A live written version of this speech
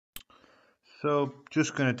So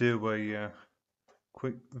just going to do a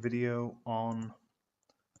quick video on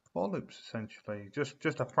for loops, essentially.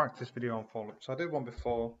 Just a practice video on for loops. I did one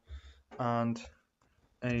before, and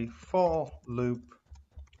a for loop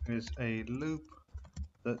is a loop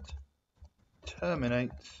that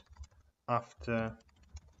terminates after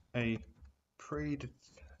a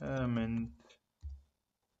predetermined.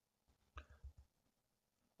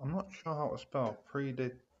 I'm not sure how to spell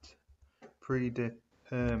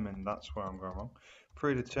predetermined. That's where I'm going wrong.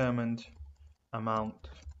 Predetermined amount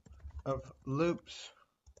of loops.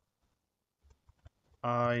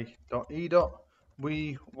 I.e.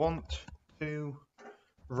 We want to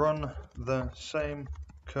run the same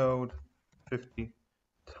code 50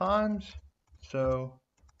 times, so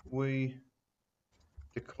we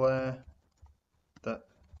declare that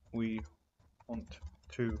we want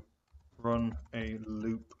to run a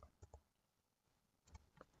loop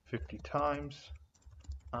 50 times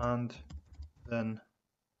and then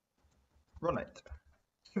run it.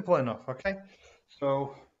 Simple enough, okay?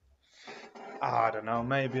 So I don't know,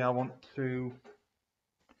 maybe I want to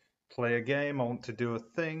play a game, I want to do a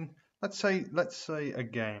thing. Let's say a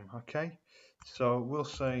game, okay? So we'll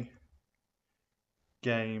say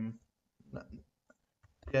game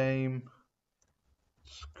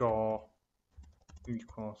score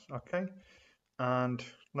equals, okay? And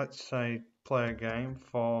let's say play a game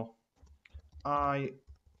for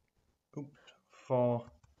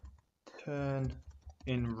turn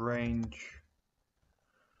in range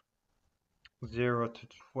 0 to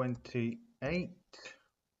 28.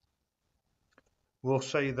 We'll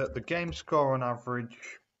say that the game score on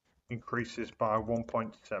average increases by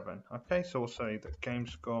 1.7. Okay, so we'll say that game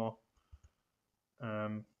score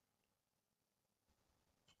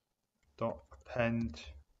dot append.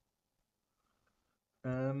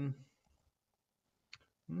 I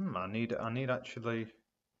need actually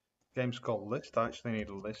game score list. I actually need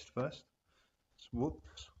a list first.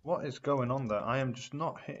 Whoops, what is going on there? I am just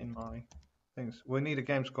not hitting my things. We need a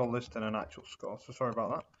game score list and an actual score, so sorry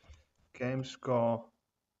about that. Game score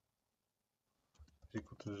is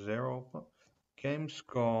equal to 0. Game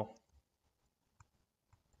score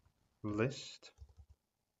list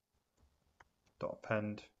dot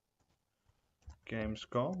append game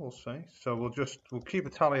score, we'll say. So we'll keep a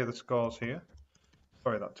tally of the scores here.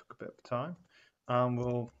 Sorry, that took a bit of time. And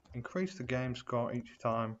we'll increase the game score each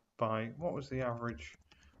time by, what was the average?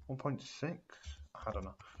 1.6? I don't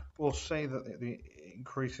know. We'll say that it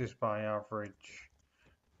increases by average,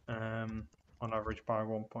 on average by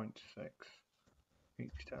 1.6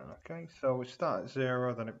 each turn. Okay, so we start at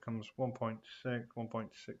 0, then it becomes 1.6, 1.6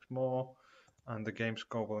 more, and the game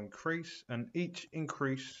score will increase, and each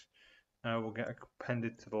increase will get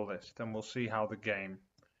appended to the list, and we'll see how the game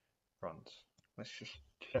runs. Let's just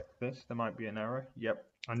check this. There might be an error. Yep,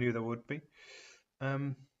 I knew there would be.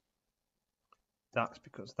 That's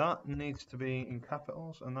because that needs to be in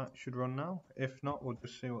capitals, and that should run now. If not, we'll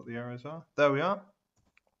just see what the errors are. There we are.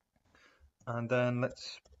 And then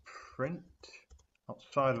let's print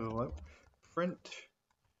outside of the loop. Print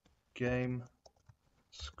game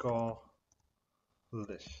score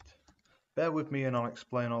list. Bear with me and I'll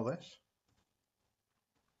explain all this.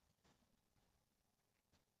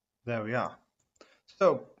 There we are.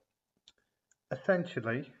 So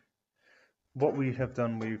essentially what we have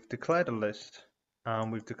done, we've declared a list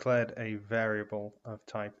and we've declared a variable of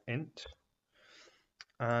type int,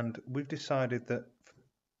 and we've decided that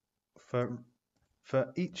for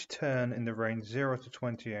each turn in the range 0 to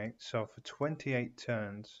 28, so for 28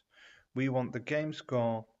 turns, we want the game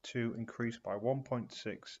score to increase by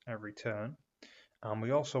 1.6 every turn, and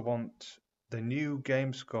we also want the new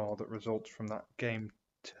game score that results from that game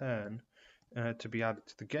turn to be added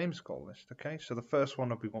to the game score list. Okay, so the first one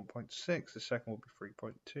will be 1.6, the second will be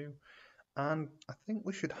 3.2, and I think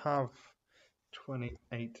we should have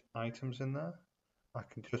 28 items in there. I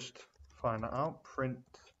can just find that out. Print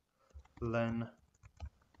len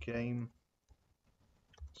game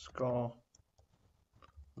score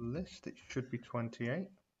list. It should be 28.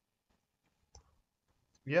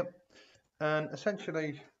 Yep, and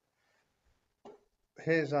essentially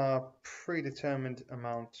here's our predetermined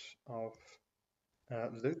amount of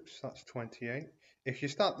loops. That's 28. If you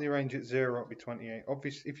start the range at 0, it'll be 28.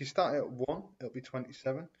 Obviously, if you start at 1, it'll be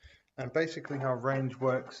 27. And basically how range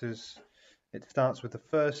works is it starts with the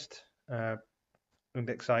first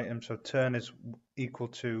index item, so turn is equal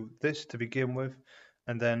to this to begin with,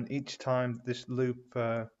 and then each time this loop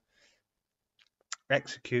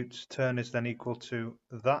executes, turn is then equal to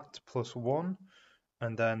that plus 1,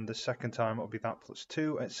 and then the second time it'll be that plus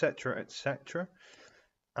 2, etc., etc.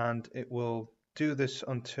 And it will do this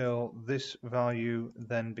until this value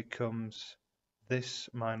then becomes this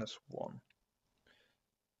minus 1.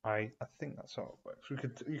 I think that's how it works.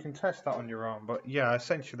 You can test that on your own, but yeah,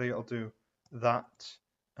 essentially it'll do that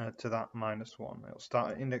to that minus 1. It'll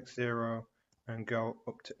start at index 0 and go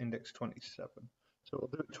up to index 27. So we'll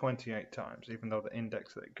do it 28 times, even though the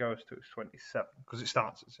index that it goes to is 27, because it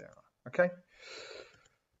starts at 0. Okay?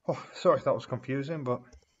 Oh, sorry if that was confusing, but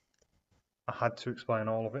I had to explain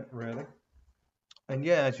all of it, really. And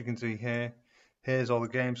yeah, as you can see here, here's all the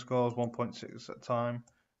game scores, 1.6 at a time.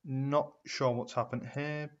 Not sure what's happened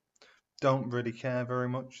here. Don't really care very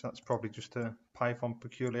much. That's probably just a Python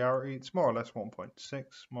peculiarity. It's more or less 1.6,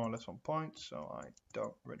 more or less on point, so I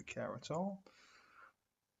don't really care at all.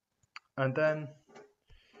 And then,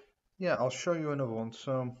 yeah, I'll show you another one.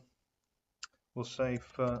 So we'll say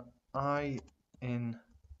for I in,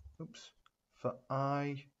 for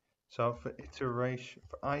I, so for iteration,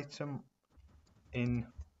 for item in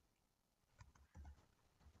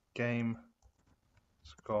game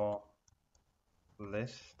score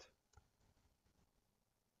list,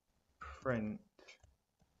 print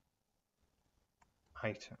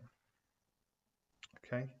item.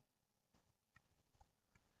 Okay.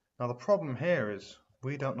 Now the problem here is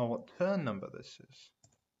we don't know what turn number this is.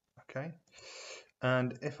 Okay.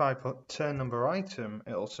 And if I put turn number item,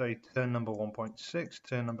 it'll say turn number 1.6,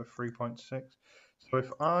 turn number 3.6. So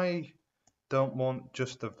if I don't want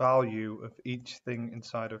just the value of each thing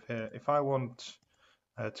inside of here, if I want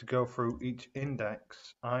to go through each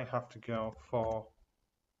index, I have to go for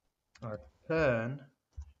a turn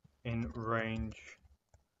in range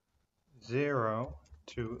 0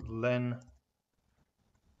 to len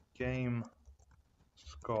game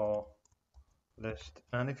score list.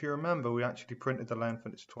 And if you remember, we actually printed the length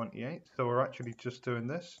and it's 28, so we're actually just doing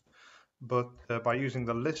this, but by using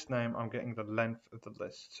the list name, I'm getting the length of the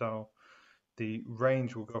list. So the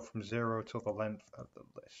range will go from 0 to the length of the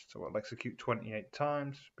list. So we'll execute 28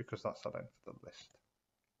 times because that's the length of the list,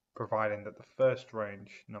 providing that the first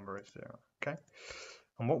range number is 0. Okay.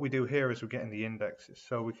 And what we do here is we're getting the indexes,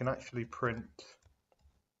 so we can actually print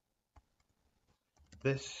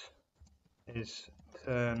this is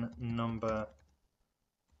turn number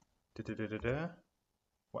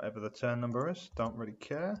whatever the turn number is, don't really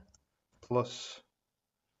care, plus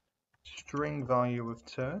string value of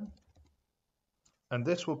turn, and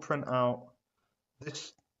this will print out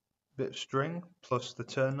this bit of string plus the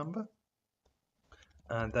turn number,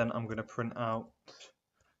 and then I'm going to print out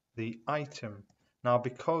the item. Now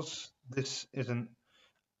because this isn't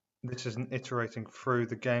iterating through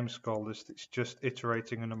the game score list, it's just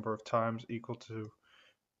iterating a number of times equal to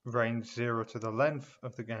range 0 to the length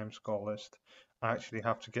of the game score list. I actually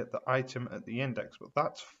have to get the item at the index, but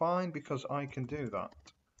that's fine because I can do that.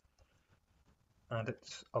 And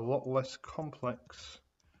it's a lot less complex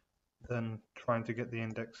than trying to get the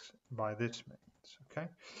index by this means. Okay,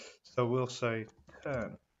 so we'll say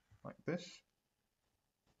turn like this.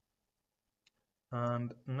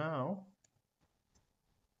 And now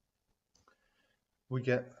we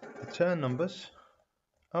get the turn numbers.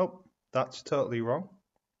 Oh, that's totally wrong.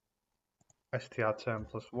 str turn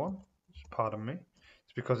plus 1, pardon me.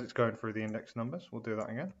 It's because it's going through the index numbers. We'll do that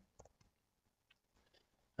again.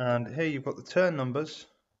 And here you've got the turn numbers,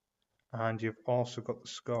 and you've also got the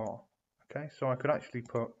score. Okay, so I could actually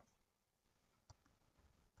put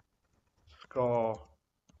score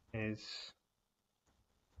is,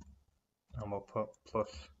 and we'll put plus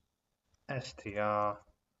str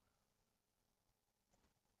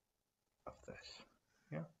of this.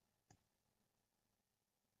 Yeah.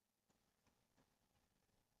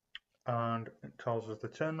 And it tells us the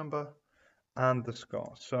turn number and the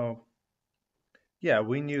score. So yeah,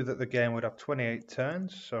 we knew that the game would have 28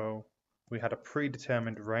 turns, so we had a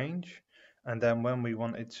predetermined range, and then when we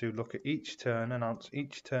wanted to look at each turn, announce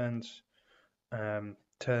each turn's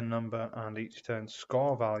turn number and each turn's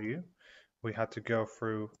score value, we had to go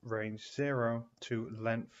through range 0 to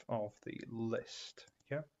length of the list.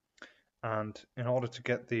 Yeah, and in order to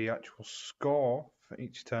get the actual score for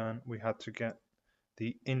each turn, we had to get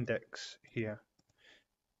the index here.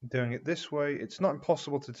 Doing it this way, it's not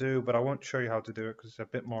impossible to do, but I won't show you how to do it because it's a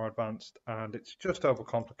bit more advanced and it's just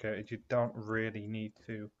overcomplicated. You don't really need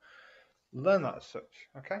to learn that as such.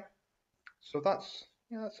 Okay, so that's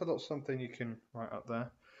a little something you can write out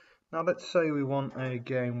there. Now let's say we want a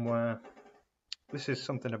game where this is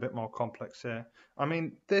something a bit more complex here. I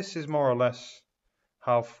mean, this is more or less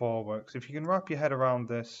how for works. If you can wrap your head around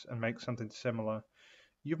this and make something similar,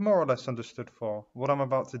 you've more or less understood for. What I'm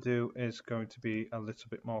about to do is going to be a little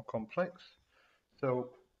bit more complex.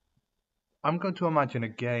 So I'm going to imagine a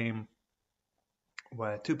game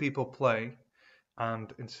where two people play,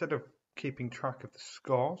 and instead of keeping track of the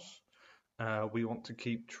scores, we want to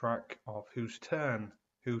keep track of who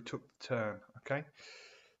took the turn. Okay,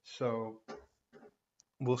 so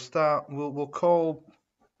we'll call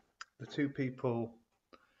the two people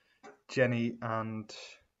Jenny and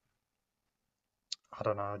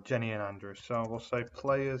Jenny and Andrew. So we'll say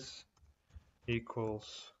players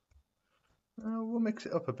equals. We'll mix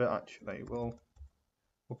it up a bit actually. We'll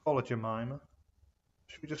call her Jemima.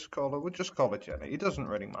 Should we just call her? We'll just call her Jenny. It doesn't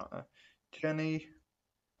really matter. Jenny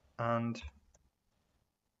and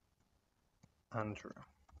Andrew.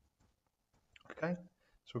 Okay,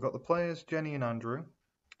 so we've got the players Jenny and Andrew,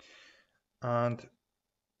 and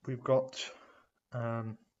we've got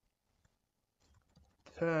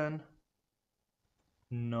turn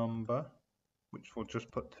number, which we'll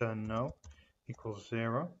just put turn no, equals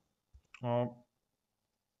 0. Or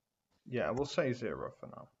yeah, we'll say 0 for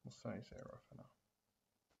now.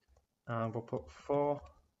 And we'll put for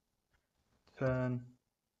turn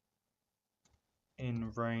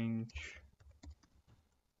in range.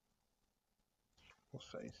 We'll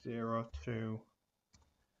say 0 to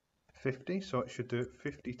 50, so it should do it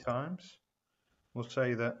 50 times. We'll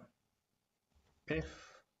say that if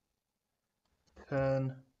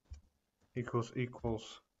turn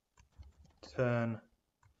equals turn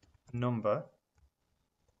number,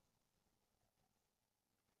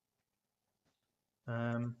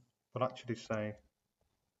 we'll actually say,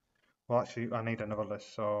 well actually I need another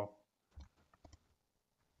list, so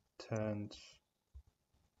turns,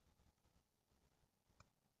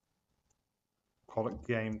 call it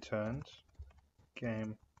game turns,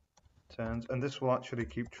 and this will actually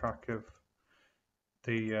keep track of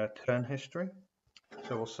the turn history.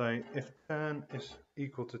 So we'll say if turn is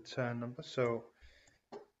equal to turn number, so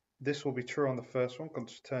this will be true on the first one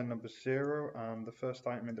because turn number 0 and the first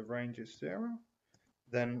item in the range is 0.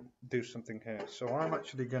 Then do something here. So I'm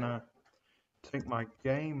actually gonna take my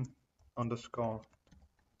game underscore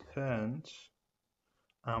turns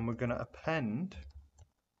and we're gonna append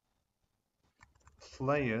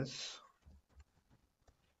players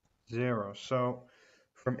 0. So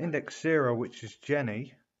from index 0, which is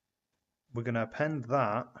Jenny, we're gonna append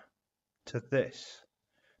that to this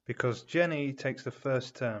because Jenny takes the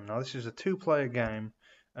first turn. Now this is a 2-player game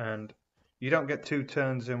and you don't get 2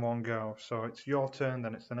 turns in one go. So it's your turn,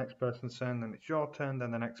 then it's the next person's turn, then it's your turn,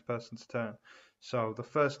 then the next person's turn. So the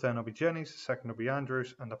first turn will be Jenny's, the second will be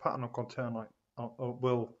Andrew's, and the pattern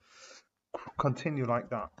will continue like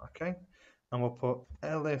that. Okay, and we'll put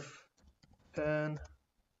elif turn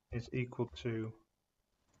is equal to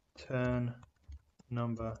turn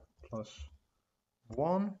number plus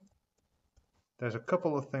 1. There's a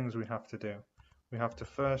couple of things we have to do. We have to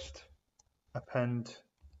first append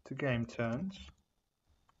to game turns.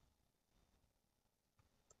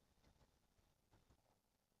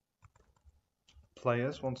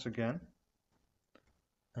 Players once again,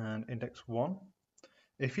 and index 1.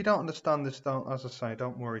 If you don't understand this, as I say,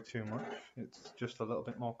 don't worry too much. It's just a little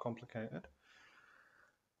bit more complicated.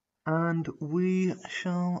 And we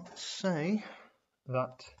shall say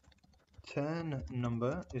that turn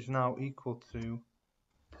number is now equal to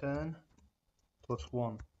turn plus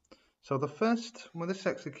 1. So the first, when this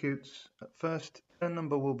executes, at first turn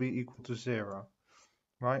number will be equal to 0,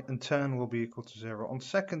 right? And turn will be equal to 0. On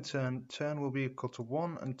second turn, turn will be equal to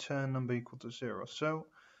 1 and turn number equal to 0. So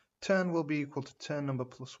turn will be equal to turn number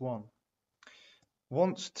plus 1.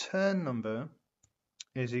 Once turn number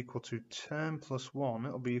is equal to turn plus 1,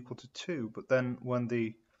 it'll be equal to 2. But then when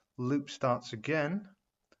the loop starts again,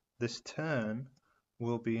 this turn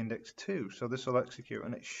will be index 2. So this will execute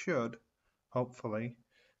and it should hopefully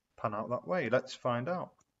pan out that way. Let's find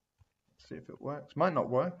out. Let's see if it works. Might not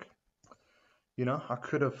work. You know, I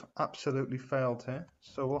could have absolutely failed here.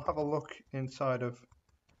 So we'll have a look inside of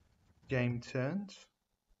game turns.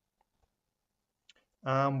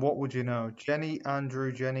 What would you know? Jenny,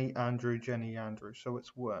 Andrew, Jenny, Andrew, Jenny, Andrew. So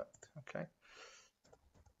it's worked. Okay.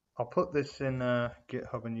 I'll put this in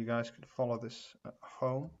GitHub and you guys can follow this at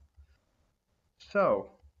home.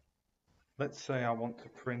 So let's say I want to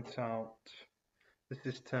print out, this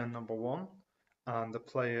is turn number 1 and the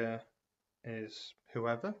player is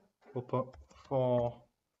whoever. We'll put for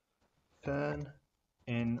turn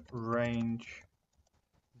in range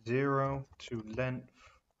 0 to length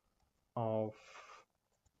of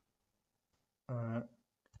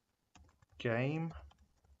game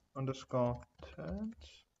underscore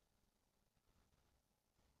turns.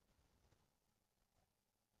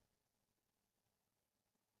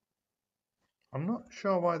 I'm not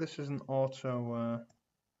sure why this isn't auto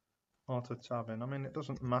tabbing. I mean, it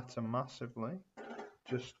doesn't matter massively,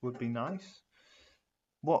 just would be nice.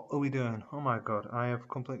 What are we doing? Oh my god, I have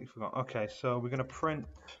completely forgot. Okay, so we're going to print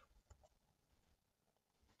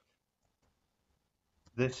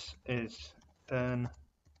this is turn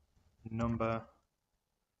number,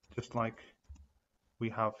 just like we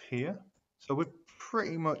have here. So we're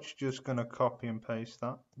pretty much just going to copy and paste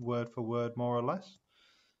that word for word, more or less,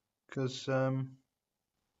 because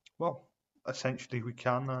well, essentially we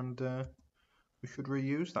can, and we should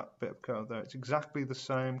reuse that bit of code there. It's exactly the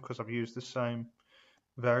same because I've used the same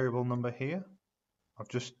variable number here.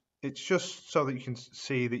 It's just so that you can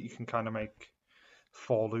see that you can kind of make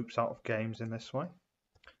for loops out of games in this way.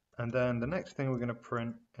 And then the next thing we're going to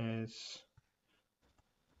print is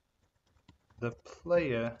the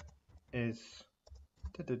player is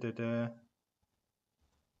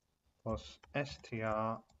plus str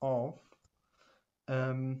of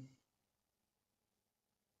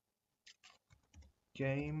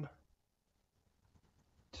game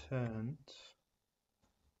turned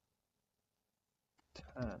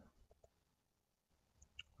 10,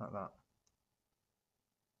 like that.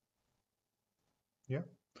 Yeah,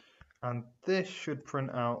 and this should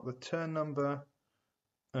print out the turn number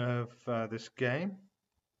of this game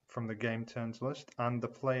from the game turns list and the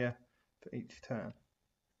player for each turn.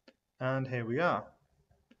 And here we are.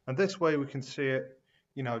 And this way we can see it,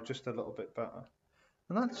 you know, just a little bit better.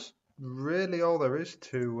 And that's really all there is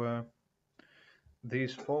to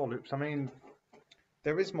these for loops. I mean,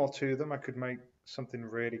 there is more to them. I could make something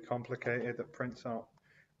really complicated that prints out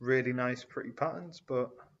really nice, pretty patterns, but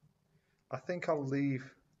I think I'll leave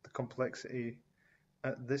the complexity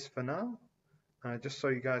at this for now, just so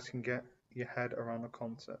you guys can get your head around the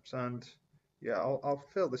concepts. And yeah, I'll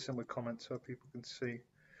fill this in with comments so people can see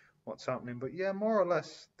what's happening. But yeah, more or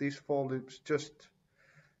less, these for loops just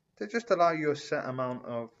allow you a set amount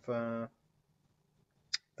of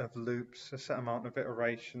loops, a set amount of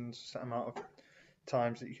iterations, a set amount of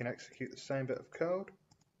times that you can execute the same bit of code,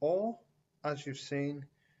 or as you've seen,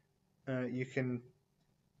 you can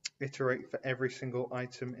iterate for every single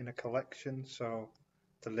item in a collection, so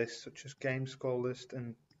the list such as game score list,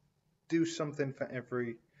 and do something for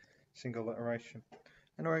every single iteration.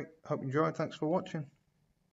 Anyway, hope you enjoyed. Thanks for watching.